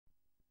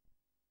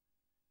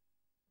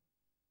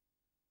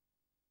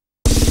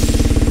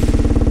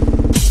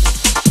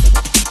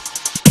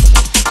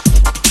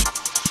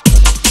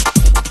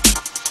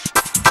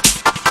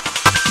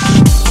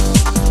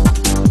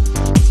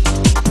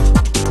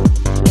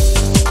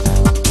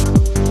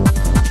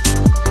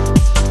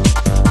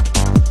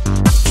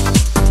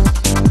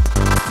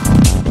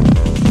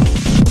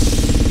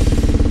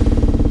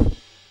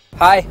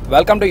Hi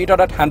welcome to eat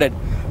out 100.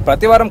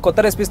 ప్రతి వారం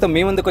కొత్త రెసిపీస్తో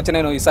మీ ముందుకు వచ్చి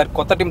నేను ఈసారి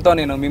కొత్త టీంతో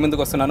నేను మీ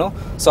ముందుకు వస్తున్నాను.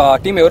 సో ఆ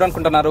టీం ఎవరు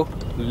అనుకుంటున్నారు?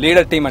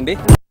 లీడర్ టీం అండి.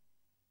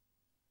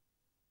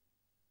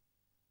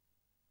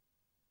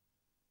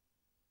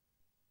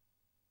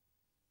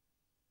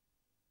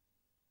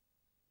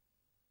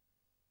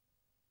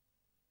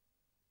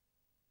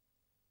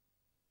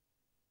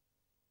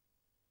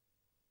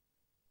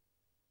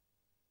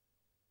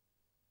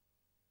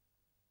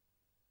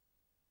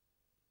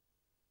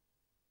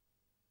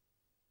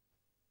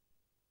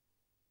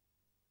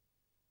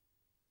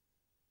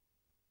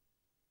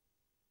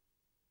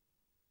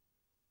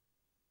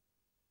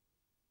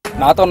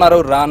 నాతో ఉన్నారు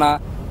రానా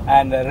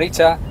and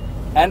Richa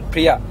and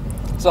Priya.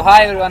 So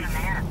hi everyone.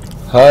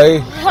 Hi.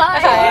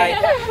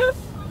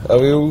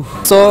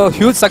 So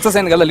huge success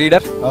అయింది కదా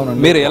లీడర్.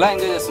 మీరు ఎలా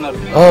ఎంజాయ్ చేస్తున్నారు?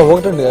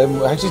 ఒకటండి,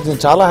 యాక్చువల్లీ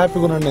నేను చాలా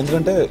హ్యాపీగా ఉన్నాను.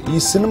 ఎందుకంటే ఈ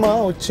సినిమా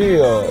వచ్చి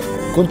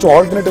కొంచెం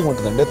ఆల్టర్నేటివ్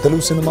ఉంటుంది. అంటే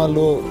తెలుగు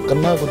సినిమాల్లో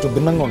కన్నా కొంచెం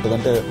భిన్నంగా ఉంటుంది.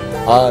 అంటే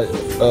ఆ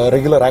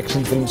రెగ్యులర్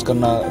యాక్షన్ ఫిల్మ్స్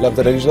కన్నా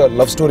లేకపోతే రెగ్యులర్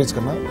లవ్ స్టోరీస్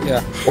కన్నా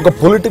ఒక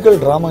పొలిటికల్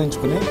డ్రామా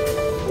ఎంచుకుని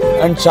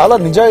అండ్ చాలా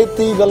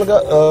నిజాయితీ గలగా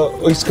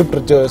ఈ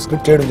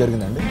స్క్రిప్ట్ చేయడం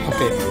జరిగిందండి.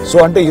 ఓకే. సో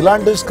అంటే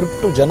ఇలాంటి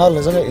స్క్రిప్ట్ జనాలు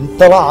నిజంగా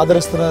ఇంతలా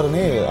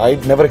ఆదరిస్తున్నారని I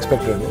never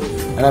expected.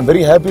 And I'm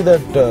very happy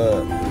that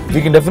we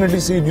can definitely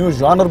see new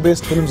genre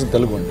based films in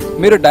Telugu అండి.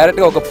 మీరు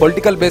డైరెక్ట్ గా ఒక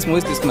పొలిటికల్ బేస్డ్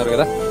మూవీస్ తీసుకున్నారు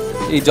కదా,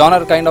 ఈ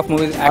genre kind of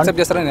movies accept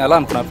చేస్తారని ఎలా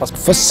అనుకున్నారు?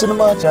 ఫస్ట్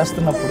సినిమా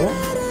చేస్తున్నప్పుడు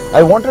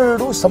I wanted to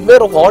do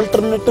somewhere ఒక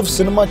ఆల్టర్నేటివ్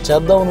సినిమా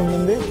చేద్దామని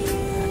ఉండింది.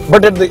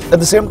 But at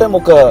the same time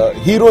ఒక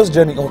హీరోస్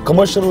జర్నీ, ఒక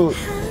commercial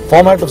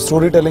format of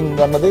story telling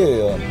అన్నది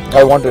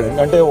ఐ వాంటెడ్.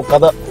 అంటే ఒక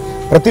కథ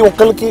ప్రతి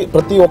ఒక్కరికి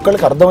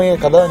అర్థమయ్యే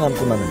కథ అని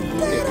అనుకున్నాను.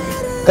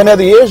 కానీ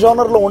అది ఏ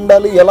జానర్ లో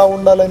ఉండాలి, ఎలా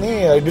ఉండాలని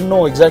I don't know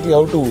exactly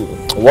how to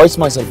voice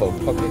my self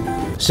out.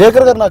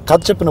 Shekhar గారు నాకు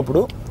కథ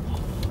చెప్పినప్పుడు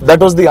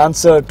that was the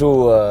answer to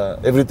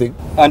everything.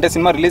 అంటే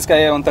సినిమా రిలీజ్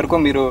అయ్యేంత వరకు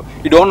మీరు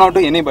you don't know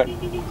to anybody.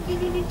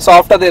 So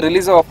after the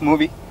release of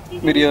movie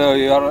మీరు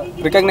you're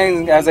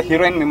recognising as a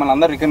heroine, మిమ్మల్ని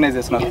అందరూ రికగ్నైజ్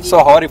చేస్తున్నారు. So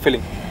how are you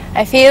feeling?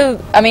 I feel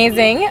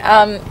amazing.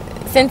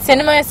 Since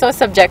cinema is so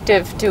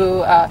subjective to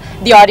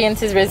the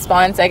audience's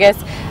response, I guess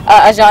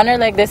a genre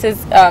like this is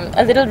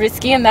a little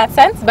risky in that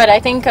sense, but I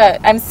think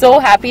I'm so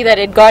happy that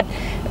it got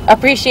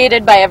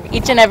appreciated by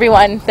each and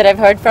everyone that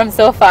I've heard from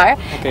so far.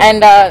 Okay.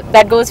 And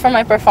that goes for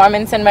my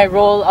performance and my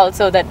role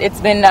also, that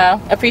it's been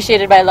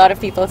appreciated by a lot of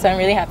people, so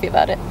I'm really happy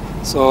about it.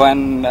 So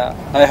and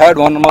I heard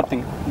one more thing,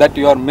 that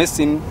you are Miss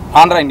in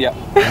Andhra India.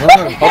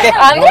 Okay.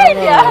 Andhra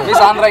India.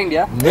 Miss Andhra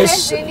India.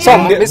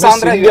 Miss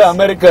Andhra India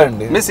America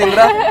అండి. Miss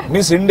Indra.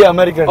 Miss India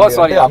America అండి. Oh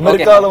sorry.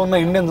 అమెరికాలో ఉన్న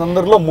Indians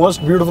అందరిలో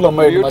most beautiful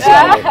అమ్మాయి.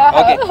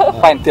 Okay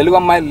fine. Telugu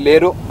అమ్మాయిలు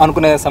లేరు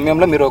అనుకునే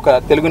సమయంలో మీరు ఒక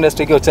తెలుగు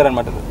ఇండస్ట్రీకి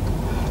వచ్చారనమాట.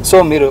 సో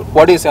మీరు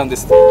what you say on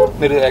this?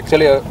 మీరు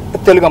యాక్చువల్లీ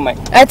తెలుగు అమ్మాయి.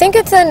 I think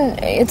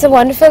it's a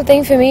wonderful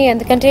thing for me.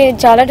 ఎందుకంటే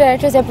చాలా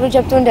డైరెక్టర్స్ ఎప్పుడు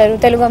చెప్తుంటారు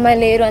తెలుగు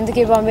అమ్మాయిలు లేరు,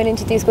 అందుకే బాంబే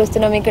నుంచి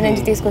తీసుకొస్తున్నాం, ఇక్కడ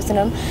నుంచి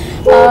తీసుకొస్తున్నాం.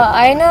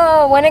 అయినా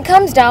when it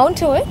comes down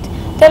to it,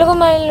 Telugu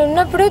అమ్మాయిలు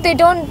ఉన్నప్పుడు they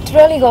don't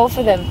really go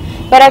for them.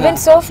 But I've been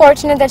so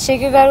fortunate that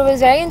Sekhar garu was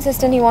very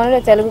insistent. He wanted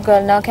a Telugu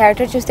girl. Now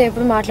character చూస్తే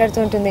ఎప్పుడు మాట్లాడుతూ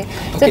ఉంటుంది.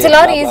 So it's a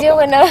lot easier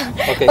when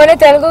a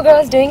Telugu girl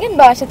is doing it.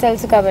 భాష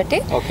తెలుసు కాబట్టి.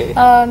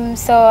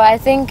 So I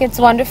think it's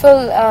wonderful.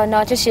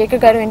 Not just Sekhar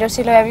garu,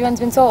 industry lo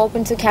everyone's been so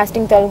open to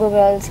casting Telugu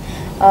girls.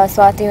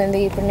 Swati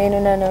undi, ఇప్పుడు నేను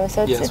ఉన్నాను. So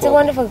it's a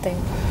wonderful thing.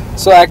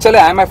 So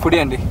actually I am a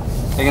foodie అండి.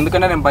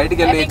 ఎందుకంటే నేను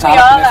బయటికి వెళ్ళి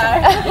చాలా తినేసాను.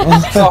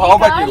 So how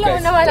about you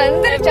guys?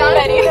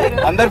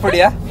 అందరూ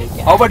ఫుడియా?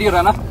 How about you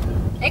Rana?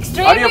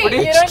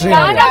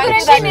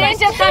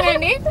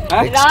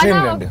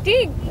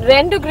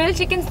 రెండు గ్రిల్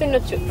చికెన్స్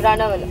తినొచ్చు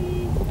రానా వల్ల.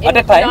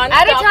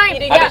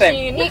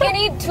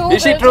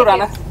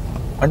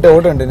 అంటే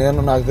ఒకటండి, నేను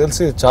నాకు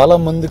తెలిసి చాలా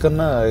మంది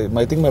కన్నా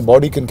I think my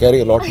body can carry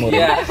lot more.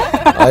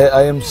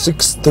 I am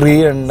 6'3"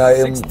 and I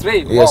am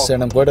 6'3", yes, and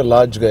I'm quite a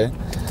large guy.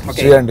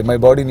 Okay. So and my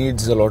body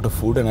needs a lot of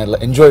food and I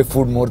enjoy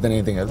food more than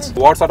anything else.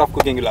 What sort of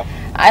cooking you love?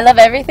 I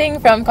love everything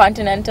from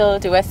continental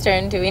to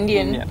western to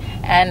Indian.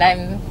 And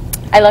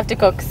I love to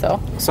cook, so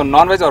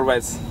non-veg or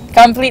veg?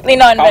 Completely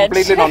non-veg.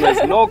 Completely non-veg.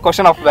 No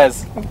question of veg.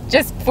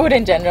 Just food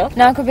in general.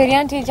 నాకు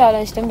బిర్యానీ చాలా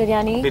ఇష్టం.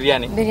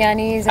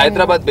 Biryani is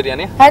Hyderabad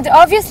biryani.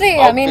 Obviously,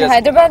 I mean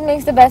Hyderabad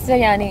makes the best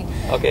biryani.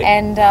 Okay.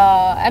 And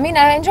I mean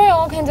I enjoy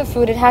all kinds of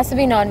food. It has to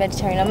be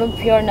non-vegetarian. I'm a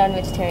pure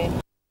non-vegetarian.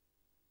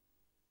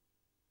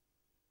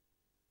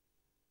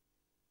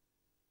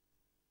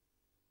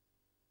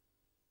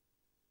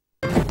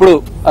 ఇప్పుడు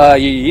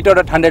ఈ eat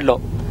out 100 లో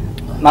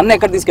నన్ను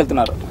ఎక్కడ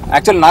తీసుకెళ్తున్నారు?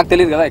 Actually నాకు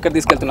తెలియదు కదా ఎక్కడ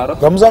తీసుకెళ్తున్నారు.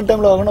 రంజాన్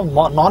టైంలో కాకుండా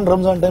నాన్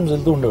రంజాన్ టైమ్స్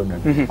వెళ్తూ ఉండేవాడిని.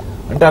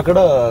 అంటే అక్కడ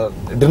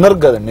డిన్నర్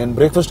కదండి, నేను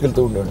బ్రేక్ఫాస్ట్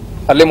వెళ్తూ ఉండేవాడిని.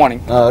 ఎర్లీ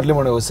మార్నింగ్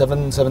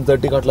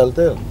 7:30 అట్లా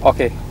వెళ్తే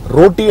ఓకే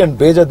రోటీ అండ్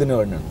బేజా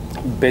తినేవాడిని.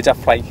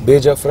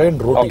 Bheja fry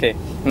and roti.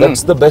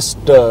 That's the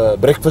best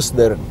breakfast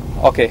there.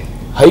 Okay.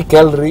 High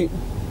calorie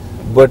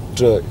but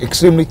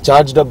extremely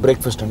charged up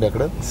breakfast అండి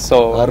అక్కడ. సో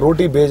ఆ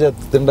రోటీ బేజా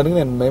తినడానికి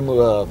మేము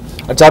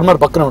చార్మార్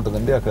పక్కన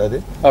ఉంటుందండి అక్కడ, అది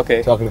ఓకే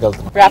సో అక్కడికి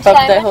వెళ్తున్నాం. Wrap up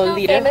the whole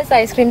leader. Famous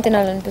ice cream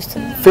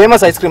తినాలనిపిస్తుంది.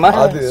 Famous ice క్రీమా?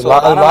 అది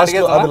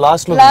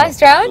లాస్ట్ లో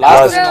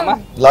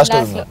last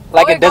round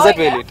like a dessert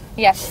Vel it.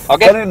 yes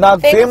okay కానీ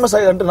నాకు ఫేమస్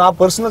అంటే నా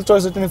పర్సనల్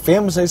చాయిస్ వచ్చి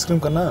ఫేమస్ ఐస్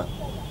క్రీమ్ కన్నా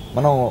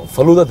మనం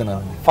ఫలూదా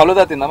తినాలండి.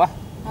 ఫలూదా తిందామా?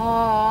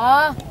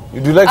 You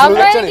like falooda?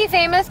 అమ్మాయికి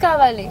ఫేమస్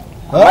కావాలి.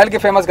 అమ్మాయిలకి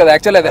ఫేమస్ కదా,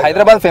 యాక్చువల్లీ అది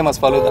Hyderabad famous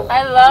falooda. I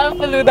love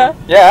Faluda.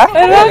 Yeah,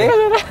 I love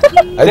Faluda.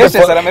 Taste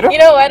చేస్తారా మీరు?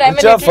 You know what? I'm a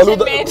Richa, nutrition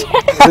Faluda. major.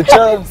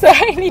 Richa, So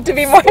I need to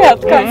be more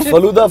health conscious.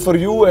 Falooda for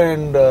you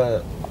and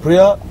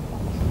Priya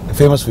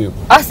famous for you.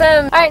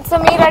 Awesome. Alright, so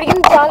మీరు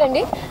అడిగింది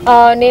చాలండి.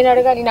 నేను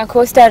అడగాలి నా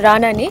co-star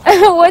రానాని.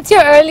 What's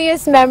your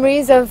earliest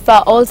memories of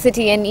Old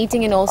City and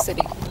eating in Old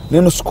City?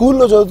 నేను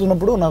స్కూల్లో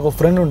చదువుతున్నప్పుడు నాకు ఒక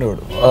ఫ్రెండ్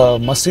ఉండేవాడు,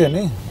 మస్సీ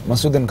అని,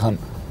 మసూద్దీన్ Khan,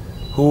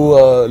 who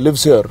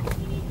lives here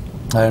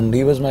and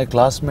he was my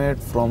classmate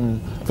from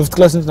 5th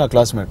class నుంచి నా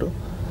క్లాస్మేట్.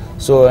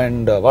 సో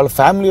అండ్ వాళ్ళ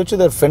ఫ్యామిలీ వచ్చి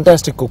they are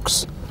fantastic cooks,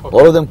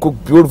 all of them cook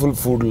beautiful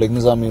food like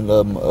Nizami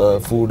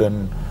food.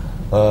 And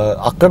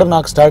అక్కడ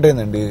నాకు స్టార్ట్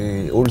అయిందండి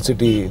old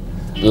city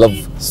love.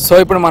 So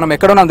ఇప్పుడు మనం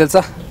ఎక్కడ ఉన్నాం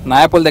తెలుసా?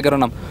 నాయాపూల్ దగ్గర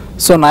ఉన్నాం.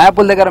 సో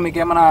నాయాపూల్ దగ్గర మీకు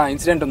ఏమైనా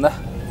ఇన్సిడెంట్ ఉందా,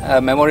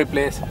 మెమొరీ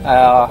ప్లేస్?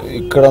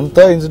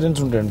 ఇక్కడంతా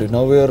ఇన్సిడెంట్స్ ఉంటాయండి.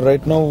 Now we are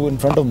right now in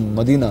front of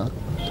Madina.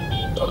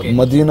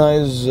 Madina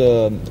is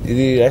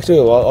ఇది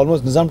యాక్చువల్లీ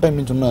ఆల్మోస్ట్ నిజాం టైం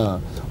నుంచి ఉన్న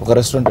ఒక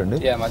రెస్టారెంట్ అండి,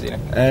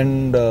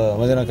 అండ్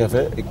మదీనా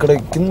కెఫే. ఇక్కడ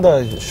కింద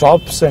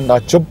షాప్స్ అండ్ ఆ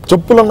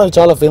చెప్పులు అన్నవి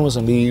చాలా ఫేమస్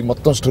అండి ఈ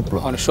మొత్తం స్ట్రిప్ లో.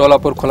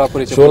 షోలాపూర్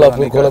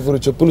కోలాపూర్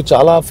చెప్పులు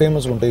చాలా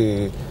ఫేమస్ ఉంటాయి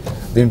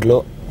దీంట్లో.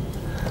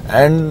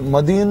 అండ్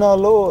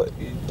మదీనాలో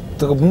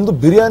ముందు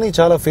బిర్యానీ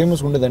చాలా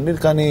ఫేమస్ ఉండేదండి,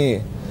 కానీ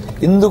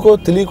ఎందుకో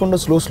తెలియకుండా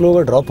స్లోగా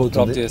డ్రాప్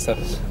అవుతుంది.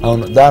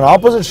 అవును, దాని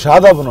ఆపోజిట్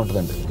షాదాబ్ అని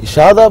ఉంటుందండి. ఈ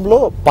షాదాబ్ లో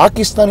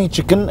Pakistani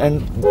chicken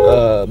and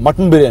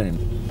mutton biryani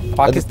అండి.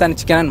 Pakistani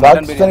chicken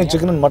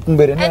and mutton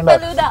biryani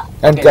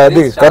and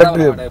అది కరెక్ట్.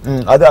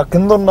 అది ఆ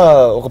కింద ఉన్న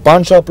ఒక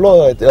పాన్ షాప్ లో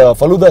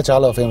ఫలూదా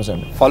చాలా ఫేమస్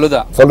అండి.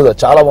 ఫలూదా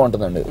చాలా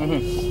బాగుంటుందండి.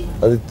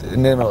 అది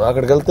నేను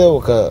అక్కడికి వెళ్తే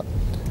ఒక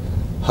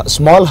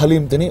స్మాల్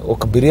హలీం తిని,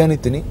 ఒక బిర్యానీ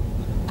తిని,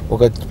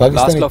 ఒక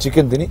పాకిస్తానీ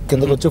చికెన్ తిని,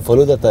 కిందకి వచ్చి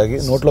ఫలూదా తాగి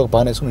నోట్లో ఒక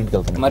పాన్ వేసుకుని ఇంటికి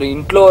వెళ్తాను. మరి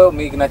ఇంట్లో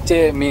మీకు నచ్చే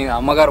మీ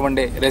అమ్మగారు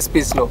వండే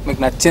రెసిపీస్ లో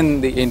మీకు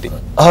నచ్చింది ఏంటి?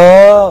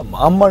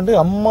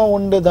 అమ్మ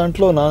వండే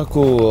దాంట్లో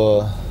నాకు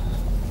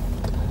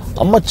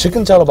అమ్మ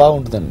చికెన్ చాలా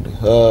బాగుంటుందండి.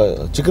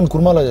 చికెన్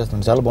కుర్మాలా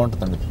చేస్తుంది, చాలా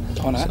బాగుంటుందండి.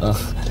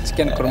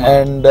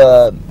 And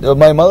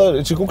my mother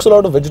she cooks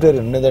lot of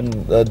vegetarian,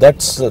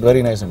 that's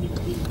very nice అండి.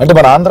 అంటే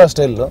మన ఆంధ్ర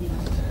స్టైల్లో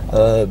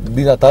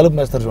తాలూపు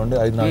మేస్తారు చూడండి,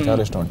 అది నాకు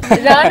చాలా ఇష్టం అండి.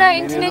 రానా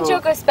ఇంటి నుంచి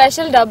ఒక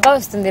స్పెషల్ డబ్బా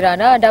వస్తుంది.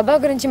 రానా ఆ డబ్బా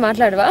గురించి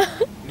మాట్లాడవా?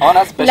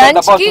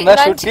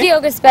 లంచ్ కి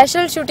ఒక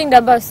స్పెషల్ షూటింగ్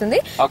డబ్బా వస్తుంది,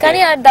 కానీ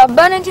ఆ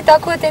డబ్బా నుంచి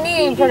తక్కువ తిని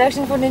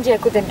ప్రొడక్షన్ ఫుడ్ నుంచి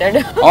ఎక్కువ తింటాడు.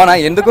 అవునా?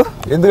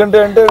 ఎందుకంటే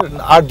అంటే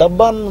ఆ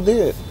డబ్బా అన్నది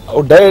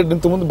డైట్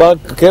ఇంతకుముందు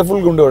బాగా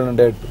కేర్ఫుల్ గా ఉండేవాడు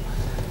డైట్.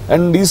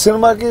 అండ్ ఈ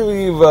సినిమాకి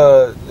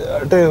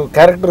అంటే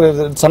క్యారెక్టర్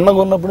సన్నగా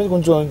ఉన్నప్పటి నుంచి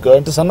కొంచెం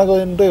అంటే సన్నగా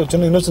అంటే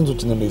చిన్న ఇన్నోసెన్స్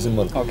వచ్చిందండి ఈ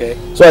సినిమాలో.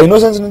 సో ఆ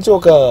ఇన్నోసెన్స్ నుంచి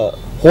ఒక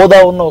హోదా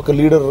ఉన్న ఒక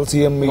లీడర్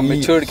సీఎం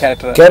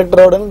క్యారెక్టర్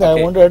అవడానికి I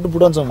wanted to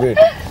put on some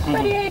weight.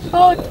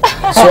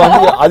 So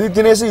అది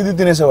తినేసి ఇది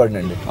తినేసేవాడిని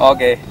అండి.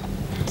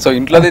 సో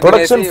ఇంట్లో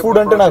ప్రొడక్షన్ ఫుడ్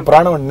అంటే నాకు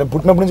ప్రాణం అండి. నేను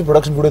పుట్టినప్పటి నుంచి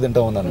ప్రొడక్షన్ ఫుడ్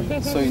తింటా ఉన్నాను.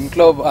 సో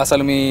ఇంట్లో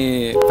అసలు మీ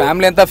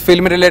ఫ్యామిలీ అంతా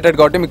ఫిల్మ్ రిలేటెడ్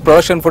కాబట్టి మీకు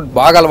ప్రొడక్షన్ ఫుడ్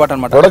బాగా అలవాటు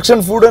అనమాట.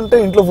 ప్రొడక్షన్ ఫుడ్ అంటే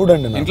ఇంట్లో ఫుడ్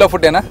అండి. ఇంట్లో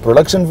ఫుడ్డేనా?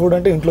 ప్రొడక్షన్ ఫుడ్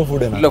అంటే ఇంట్లో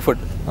ఫుడ్.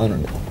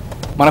 అవునండి.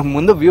 మనకు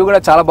ముందు వ్యూ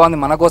కూడా చాలా బాగుంది.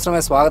 మన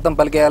కోసమే స్వాగతం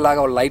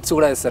పలికేలాగా లైట్స్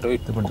కూడా వేస్తారు.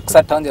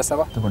 ఒకసారి టర్న్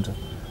చేస్తావా?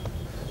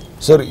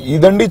 సార్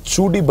ఇదండి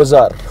చూడీ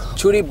బజార్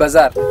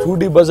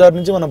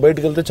నుంచి మనం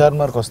బయటకు వెళ్తే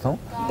చార్మినార్కి వస్తాం.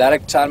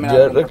 డైరెక్ట్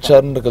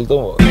చార్మినార్కి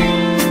వెళ్తాం.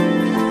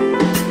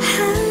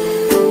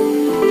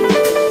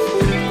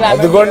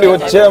 అదిగోండి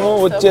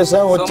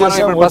వచ్చేసాం.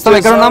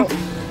 ఎక్కడ ఉన్నాం?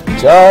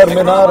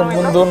 చార్మినార్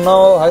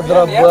ముందున్నాం,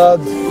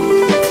 హైదరాబాద్.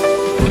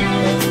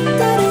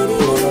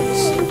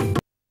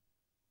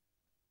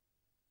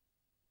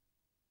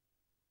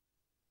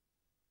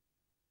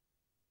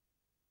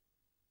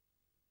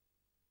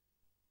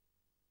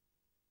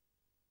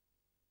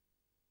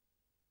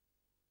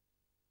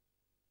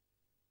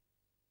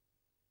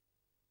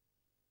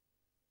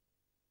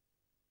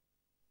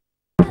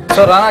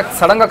 సో రానా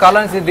సడన్ గా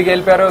కాలానికి దిగి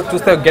వెళ్ళిపోయారు,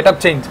 చూస్తే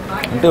గెటప్ చేంజ్.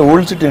 అంటే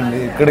ఓల్డ్ సిటీ అండి,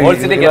 ఇక్కడ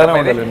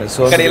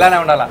ఇలానే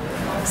ఉండాలా.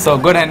 సో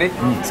గుడ్ అండి.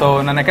 సో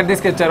నన్ను ఎక్కడ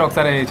తీసుకొచ్చారు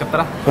ఒకసారి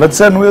చెప్తారా?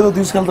 ప్రతిసారి నువ్వేదో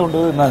తీసుకెళ్తా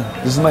ఉంటుంది.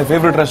 This is my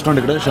favourite restaurant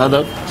ఇక్కడ,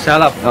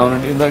 షాదాబ్.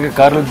 అవునండి, ఇందాక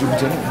కార్లో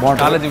చూపించాను,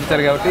 బాగుంటుంది. కార్లో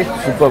చూపించారు కాబట్టి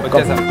సూపర్.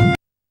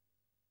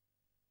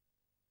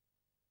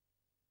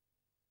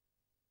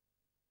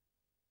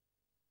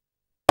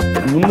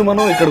 ముందు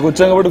మనం ఇక్కడికి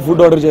వచ్చాం కాబట్టి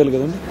ఫుడ్ ఆర్డర్ చేయాలి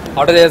కదండి.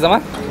 ఆర్డర్ చేద్దామా?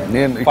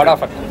 నేను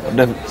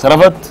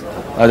సరఫత్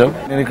ఆజావ్.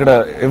 నేను ఇక్కడ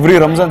ఎవ్రీ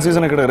రంజాన్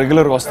సీజన్ ఇక్కడ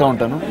రెగ్యులర్ గా వస్తూ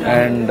ఉంటాను.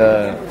 And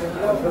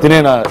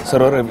తినేనా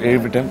server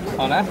every time.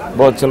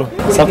 బాగా చలో.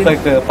 సబ్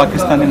లైక్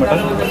పాకిస్తానీ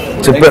మటన్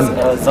చెప్పాను,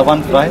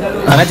 జవాన్ ఫ్రై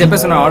అనే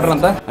చెప్పేస్తున్నా ఆర్డర్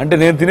అంతా. అంటే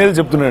నేను తినేది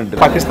చెప్తున్నాను.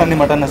 पाकिस्तानी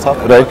मटन है साहब,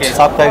 राइट.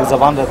 साथ का एक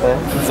जबान रहता है,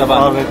 जबान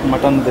और एक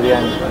मटन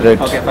बिरयानी. राइट.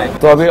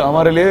 तो अभी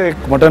हमारे लिए एक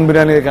मटन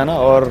बिरयानी लेके आना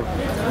और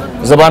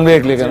जबान भी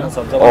एक लेके ना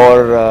और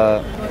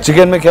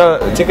चिकन में क्या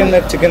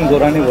चिकन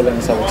गोरानी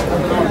बोलेंगे सब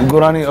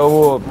गुरानी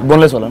वो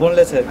बोनलेस वाला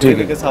बोनलेस है ठीक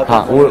है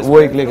हाँ वो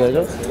एक लेके आ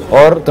जाओ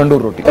और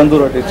तंदूर रोटी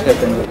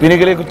पीने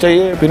के लिए कुछ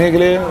चाहिए पीने के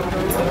लिए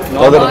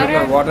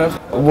వాటర్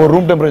वो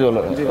रूम टेम्परेचर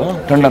वाला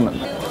ठंडा ना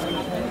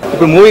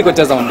ఇప్పుడు మూవీకి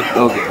వచ్చేసామండి.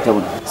 ఓకే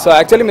చెప్పండి. సో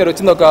యాక్చువల్లీ మీరు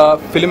వచ్చింది ఒక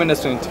ఫిల్మ్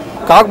ఇండస్ట్రీ నుంచి,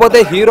 కాకపోతే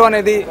హీరో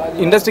అనేది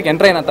ఇండస్ట్రీకి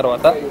ఎంటర్ అయిన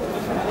తర్వాత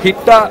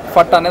హిట్టా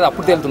ఫట్ అనేది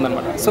అప్పుడు తేలుతుంది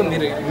అనమాట. సో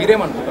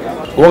మీరేమనుకుంటారు?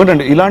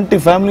 ఒకటండి ఇలాంటి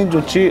ఫ్యామిలీ నుంచి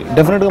వచ్చి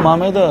డెఫినెట్గా మా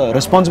మీద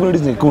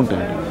రెస్పాన్సిబిలిటీస్ ఎక్కువ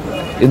ఉంటాయండి.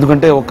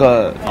 ఎందుకంటే ఒక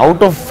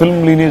అవుట్ ఆఫ్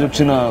ఫిల్మ్ లీనియేజ్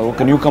వచ్చిన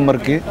ఒక న్యూ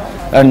కమర్కి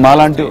అండ్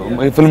మాలాంటి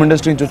ఫిల్మ్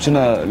ఇండస్ట్రీ నుంచి వచ్చిన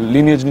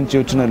లీనియేజ్ నుంచి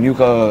వచ్చిన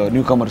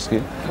new కమర్స్కి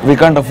we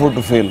can't afford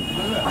to fail.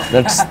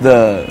 That's the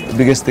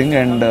biggest thing.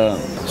 And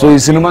so ఈ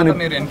సినిమాని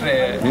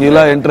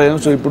ఇలా ఎంటర్ అయ్యాం.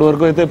 సో ఇప్పటి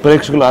వరకు అయితే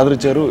ప్రేక్షకులు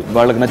ఆదరించారు,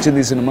 వాళ్ళకి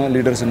నచ్చింది ఈ cinema,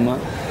 leader cinema.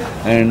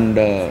 And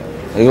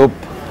I hope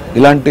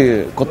ఇలాంటి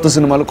కొత్త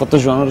సినిమాలు కొత్త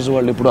జానర్స్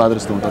వాళ్ళు ఎప్పుడు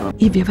ఆదరిస్తూ ఉంటారు.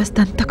 ఈ వ్యవస్థ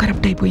అంతా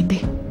కరప్ట్ అయిపోయింది.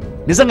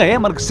 నిజంగా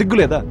మనకు సిగ్గు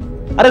లేదా?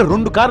 అరే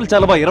 2 కార్లు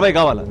చాలా 20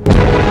 కావాలా?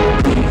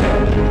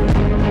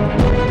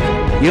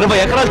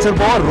 20 ఎకరాలు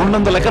సరిపోవా?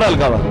 200 ఎకరాలు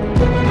కావాలి.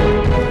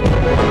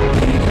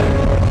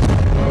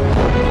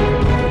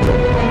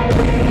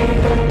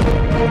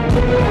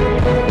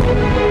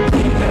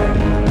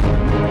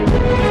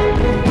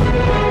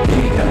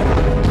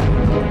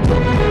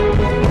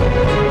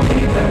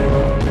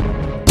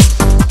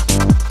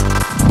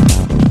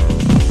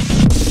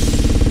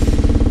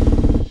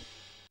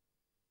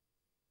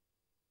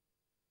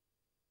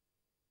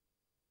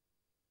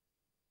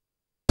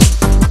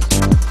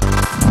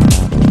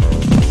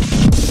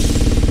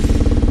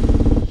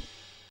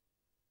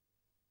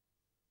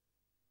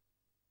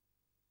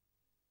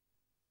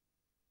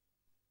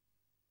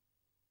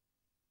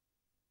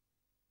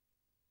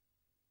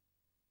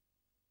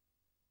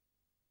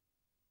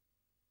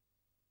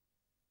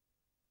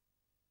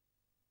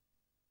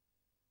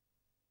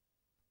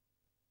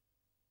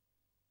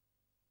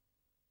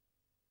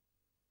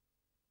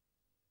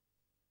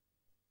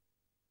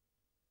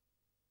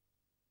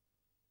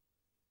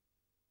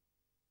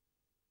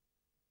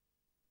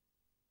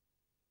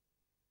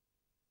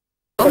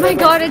 Oh my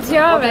god, it's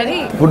here already.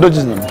 Food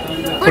వచ్చేసిందండి.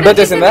 ఫుడ్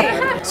వచ్చేసిందా?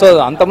 సో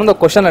అంతకుముందు ఒక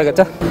క్వశ్చన్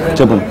అడగచ్చా?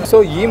 చెప్పండి. సో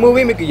ఈ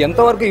మూవీ మీకు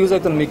ఎంతవరకు యూజ్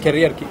అవుతుంది మీ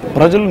కెరియర్కి?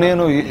 ప్రజలు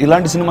నేను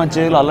ఇలాంటి సినిమా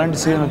చేయాలి, అలాంటి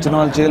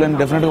సినిమాలు చేయాలని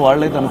డెఫినెట్గా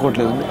వాళ్ళైతే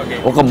అనుకోవట్లేదు.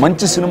 ఒక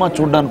మంచి సినిమా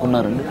చూడడానికి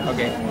ఉన్నారండి.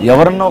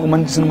 ఎవరన్నా ఒక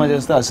మంచి సినిమా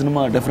చేస్తే ఆ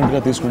సినిమా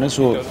డెఫినెట్గా తీసుకునే.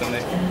 So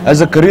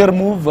as a career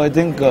move I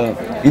think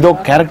ఇది ఒక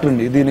క్యారెక్టర్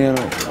అండి. ఇది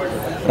నేను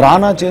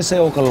రానా చేసే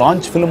ఒక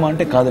లాంచ్ ఫిల్మ్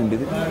అంటే కాదండి.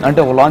 ఇది అంటే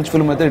ఒక లాంచ్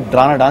ఫిల్మ్ అయితే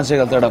రానా డాన్స్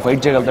చేయగలుగుతాడు,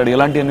 ఫైట్ చేయగలుగుతాడు,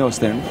 ఇలాంటివన్నీ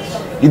వస్తాయండి.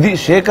 ఇది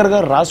శేఖర్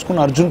గారు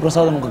రాసుకున్న అర్జున్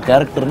ప్రసాద్ అని ఒక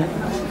క్యారెక్టర్ని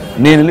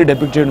నేను వెళ్ళి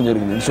డెపిక్ట్ చేయడం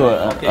జరిగింది. సో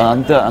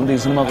అంత ఈ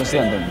సినిమాకి వస్తే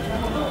అంతే.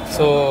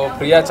 సో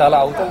ప్రియా చాలా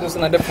అవతల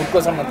చూస్తుందంటే ఫుడ్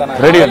కోసం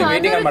రెడీ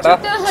వెయిటింగ్ అనమాట.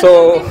 సో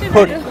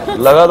ఫుడ్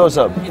లగా దో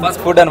సాబ్,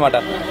 ఫస్ట్ ఫుడ్ అనమాట.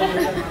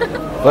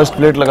 ఫస్ట్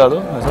ప్లేట్ లగా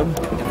దో సాబ్.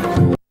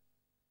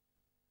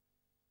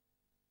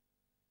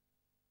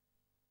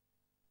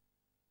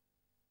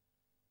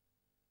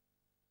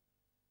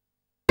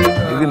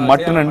 ఇది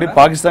మటన్ అండి,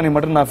 పాకిస్తానీ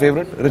మటన్, నా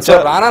ఫేవరెట్. రిచా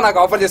రానా నాకు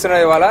ఆఫర్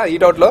చేస్తున్నాడు ఇవాళ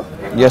ఈట్ అవుట్ లో.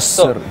 Yes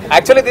sir.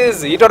 Actually this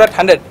is eat out at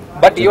 100,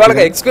 but ఇవాళ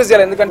ఎక్స్క్యూజ్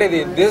చేయాలి ఎందుకంటే ఇది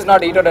this is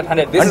not eat out at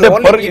 100, this is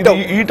only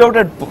eat out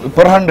at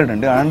per 100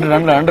 అండి.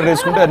 100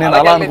 వేసుకుంటే నేను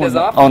అలా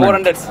అనుకుంటున్నాను.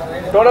 400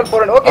 total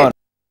 400. Okay,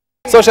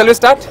 so shall we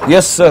start?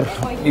 Yes sir.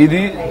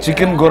 ఇది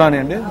చికెన్ గోరాని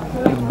అండి,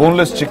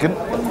 boneless chicken.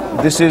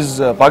 This is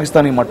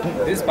Pakistani mutton.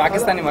 This is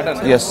Pakistani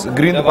mutton. Yes,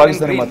 green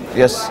Pakistani mutton.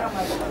 Yes,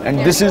 and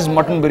this is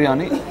mutton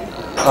biryani.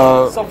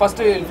 So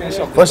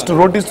first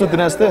rotis తో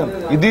తినేస్తే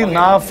ఇది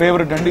నా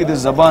ఫేవరెట్ అండి. ఇది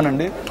జబాన్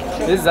అండి.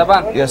 దిస్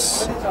జబాన్. ఎస్,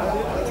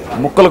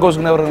 ముక్కలు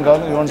కోసుకునే ఎవరైనా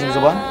కావాలి. You want some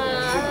జబాన్?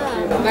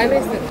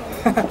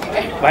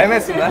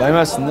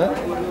 భయమేస్తుందా?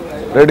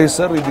 Ready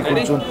sir. ఇది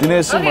కొంచెం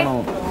తినేసి మనం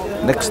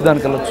నెక్స్ట్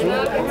దానికి వెళ్ళొచ్చు.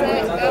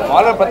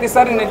 మామూలుగా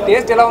ప్రతిసారి నేను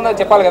టేస్ట్ ఎలా ఉందో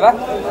చెప్పాలి కదా.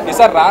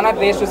 ఈసారి రానా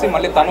టేస్ట్ చూసి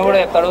మళ్ళీ తను కూడా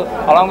చెప్తాడు,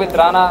 అలాంగ్ విత్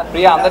రానా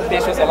ప్రియా అందరి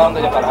టేస్ట్ చూసి ఎలా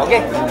ఉందో చెప్పాలి. Okay,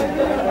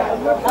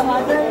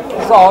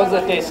 so how is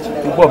the taste?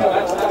 Super.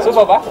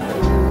 Super.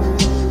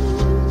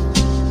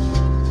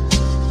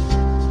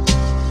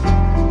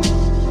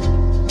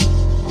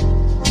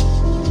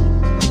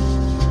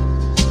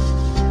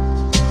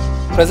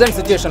 Present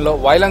సిచ్యుయేషన్లో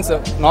violence,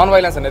 non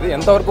violence అనేది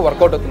ఎంతవరకు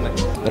వర్కౌట్ అవుతుంది?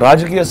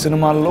 రాజకీయ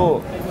సినిమాల్లో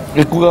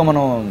ఎక్కువగా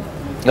మనం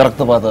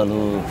రక్తపాతాలు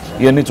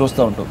ఇవన్నీ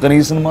చూస్తూ ఉంటాం. కానీ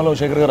ఈ సినిమాలో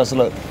శేఖర్ గారు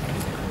అసలు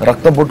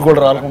రక్త బొట్టు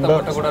కూడా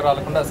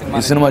రాకుండా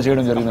ఈ సినిమా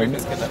చేయడం జరిగిందండి.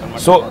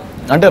 సో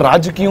అంటే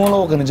రాజకీయంలో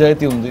ఒక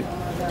నిజాయితీ ఉంది,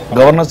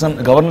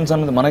 గవర్నెన్స్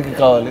అనేది మనకి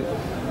కావాలి.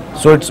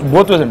 సో ఇట్స్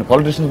బోత్ వేస్ అండి.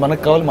 పాలిటిషియన్స్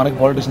మనకి కావాలి, మనకి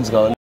పాలిటిషియన్స్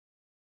కావాలి.